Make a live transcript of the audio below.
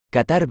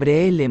Qatar.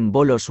 Breel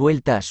Embolo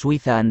suelta a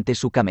Suiza ante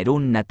su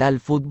Camerún natal.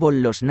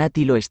 Fútbol. Los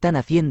Nati lo están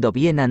haciendo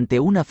bien ante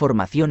una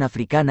formación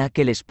africana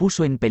que les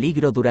puso en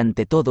peligro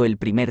durante todo el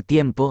primer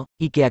tiempo,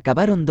 y que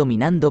acabaron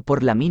dominando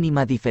por la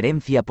mínima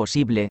diferencia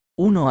posible,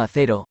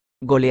 1-0,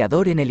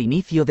 goleador en el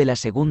inicio de la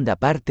segunda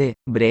parte.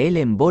 Breel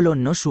Embolo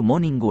no sumó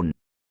ningún.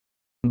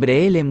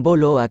 Breel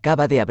Embolo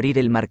acaba de abrir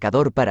el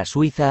marcador para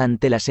Suiza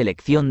ante la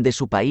selección de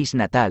su país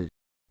natal.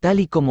 Tal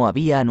y como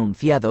había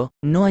anunciado,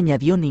 no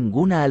añadió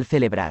ninguna al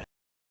celebrar.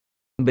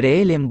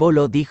 Breel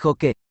Embolo dijo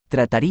que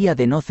trataría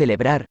de no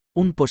celebrar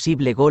un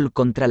posible gol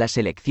contra la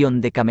selección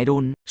de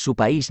Camerún, su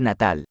país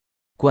natal.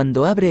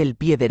 Cuando abre el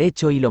pie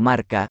derecho y lo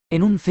marca,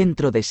 en un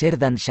centro de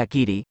Xherdan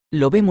Shaqiri,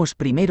 lo vemos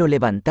primero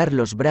levantar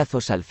los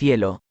brazos al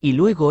cielo, y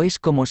luego es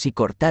como si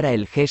cortara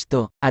el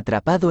gesto,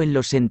 atrapado en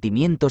los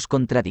sentimientos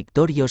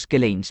contradictorios que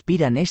le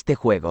inspiran este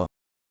juego.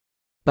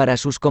 Para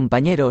sus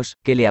compañeros,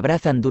 que le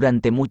abrazan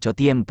durante mucho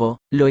tiempo,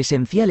 lo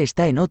esencial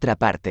está en otra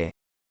parte.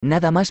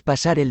 Nada más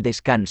pasar el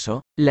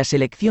descanso, la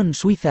selección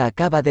suiza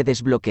acaba de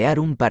desbloquear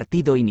un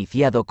partido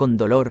iniciado con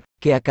dolor,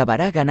 que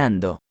acabará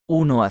ganando,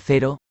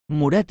 1-0,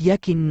 Murat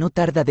Yakin no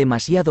tarda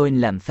demasiado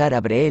en lanzar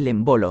a Breel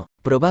Embolo,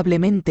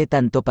 probablemente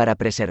tanto para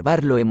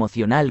preservarlo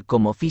emocional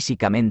como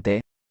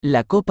físicamente.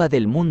 La Copa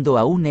del Mundo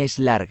aún es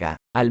larga,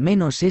 al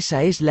menos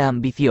esa es la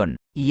ambición,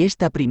 y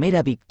esta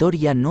primera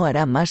victoria no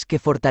hará más que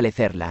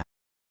fortalecerla.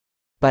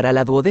 Para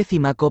la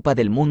 12ª Copa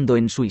del Mundo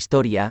en su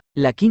historia,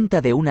 la quinta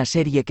de una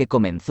serie que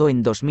comenzó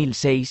en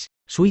 2006,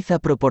 Suiza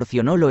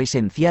proporcionó lo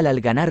esencial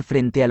al ganar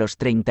frente a los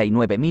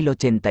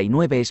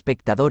 39.089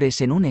 espectadores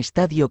en un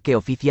estadio que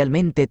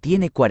oficialmente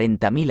tiene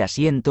 40.000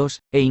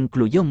 asientos, e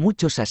incluyó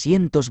muchos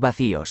asientos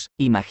vacíos,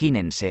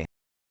 imagínense.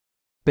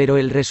 Pero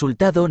el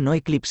resultado no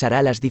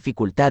eclipsará las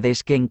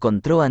dificultades que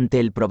encontró ante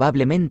el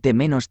probablemente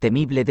menos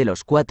temible de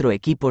los 4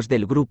 equipos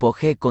del Grupo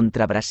G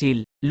contra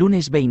Brasil,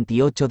 lunes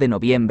 28 de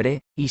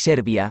noviembre, y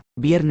Serbia,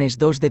 viernes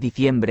 2 de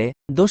diciembre,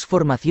 2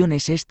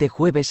 formaciones este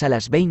jueves a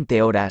las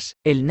 20 horas.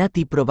 El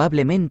Nati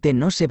probablemente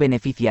no se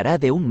beneficiará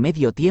de un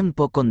medio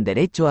tiempo con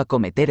derecho a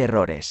cometer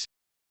errores.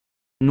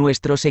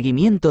 Nuestro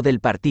seguimiento del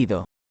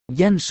partido.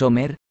 Yann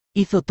Sommer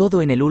hizo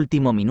todo en el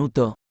último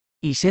minuto,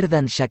 y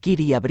Xherdan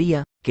Shaqiri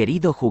habría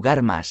querido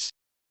jugar más.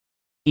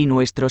 Y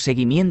nuestro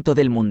seguimiento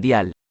del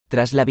Mundial,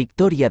 tras la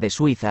victoria de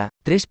Suiza,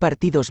 3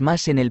 partidos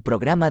más en el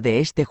programa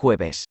de este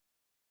jueves.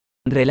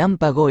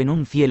 Relámpago en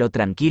un cielo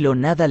tranquilo.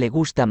 Nada le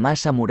gusta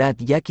más a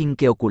Murat Yakin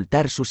que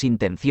ocultar sus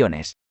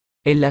intenciones.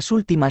 En las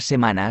últimas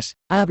semanas,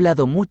 ha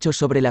hablado mucho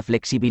sobre la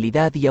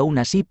flexibilidad y aún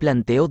así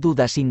planteó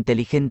dudas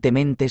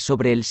inteligentemente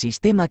sobre el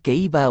sistema que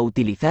iba a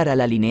utilizar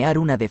al alinear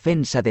una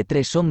defensa de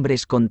 3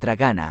 hombres contra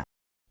Ghana.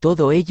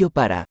 Todo ello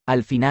para,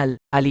 al final,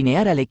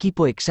 alinear al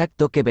equipo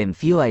exacto que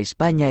venció a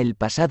España el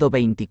pasado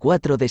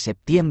 24 de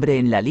septiembre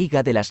en la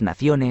Liga de las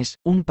Naciones,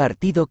 un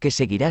partido que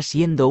seguirá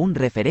siendo un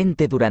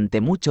referente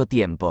durante mucho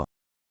tiempo.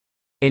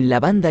 En la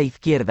banda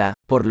izquierda,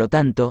 por lo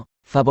tanto,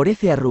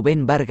 favorece a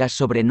Rubén Vargas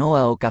sobre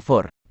Noah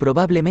Okafor,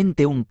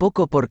 probablemente un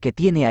poco porque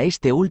tiene a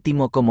este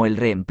último como el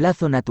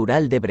reemplazo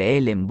natural de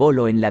Breel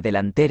Embolo en la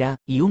delantera,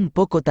 y un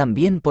poco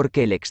también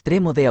porque el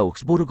extremo de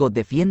Augsburgo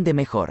defiende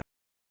mejor.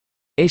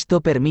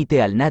 Esto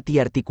permite al Nati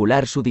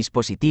articular su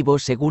dispositivo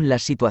según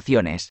las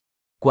situaciones.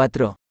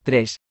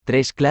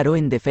 4-3-3 claro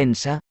en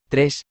defensa,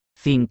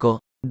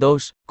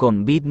 3-5-2,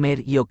 con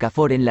Widmer y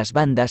Okafor en las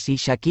bandas y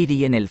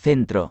Shaqiri en el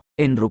centro,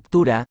 en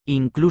ruptura,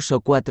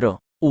 incluso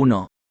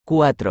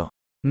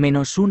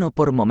 4-1-4-1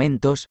 por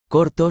momentos,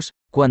 cortos,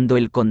 cuando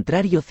el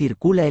contrario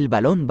circula el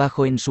balón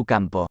bajo en su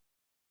campo.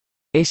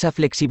 Esa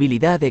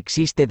flexibilidad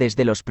existe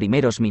desde los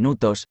primeros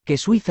minutos que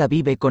Suiza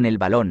vive con el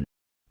balón.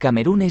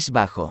 Camerún es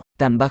bajo,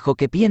 tan bajo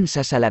que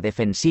piensas a la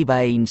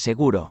defensiva e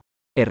inseguro.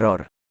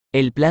 Error.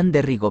 El plan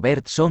de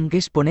Rigobert Song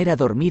es poner a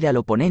dormir al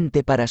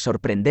oponente para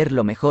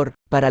sorprenderlo mejor,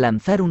 para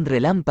lanzar un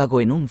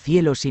relámpago en un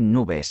cielo sin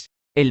nubes.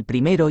 El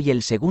primero y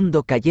el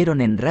segundo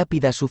cayeron en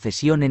rápida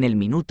sucesión en el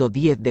minuto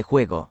 10 de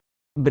juego.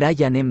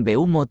 Bryan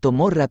Mbeumo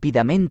tomó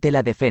rápidamente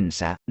la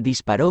defensa,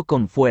 disparó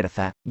con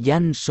fuerza,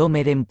 Yann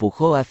Sommer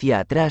empujó hacia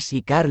atrás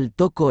y Karl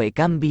Toko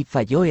Ekambi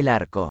falló el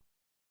arco.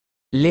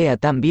 Lea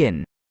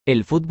también.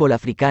 El fútbol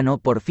africano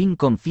por fin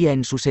confía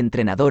en sus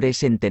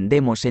entrenadores.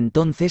 Entendemos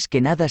entonces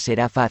que nada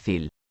será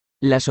fácil.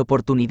 Las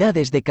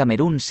oportunidades de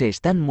Camerún se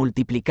están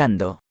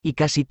multiplicando, y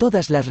casi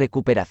todas las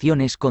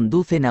recuperaciones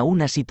conducen a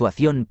una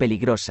situación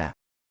peligrosa.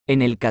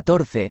 En el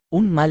 14,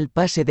 un mal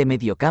pase de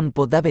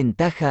mediocampo da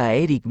ventaja a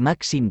Eric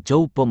Maxim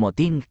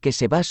Choupo-Moting que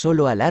se va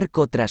solo al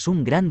arco tras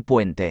un gran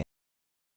puente.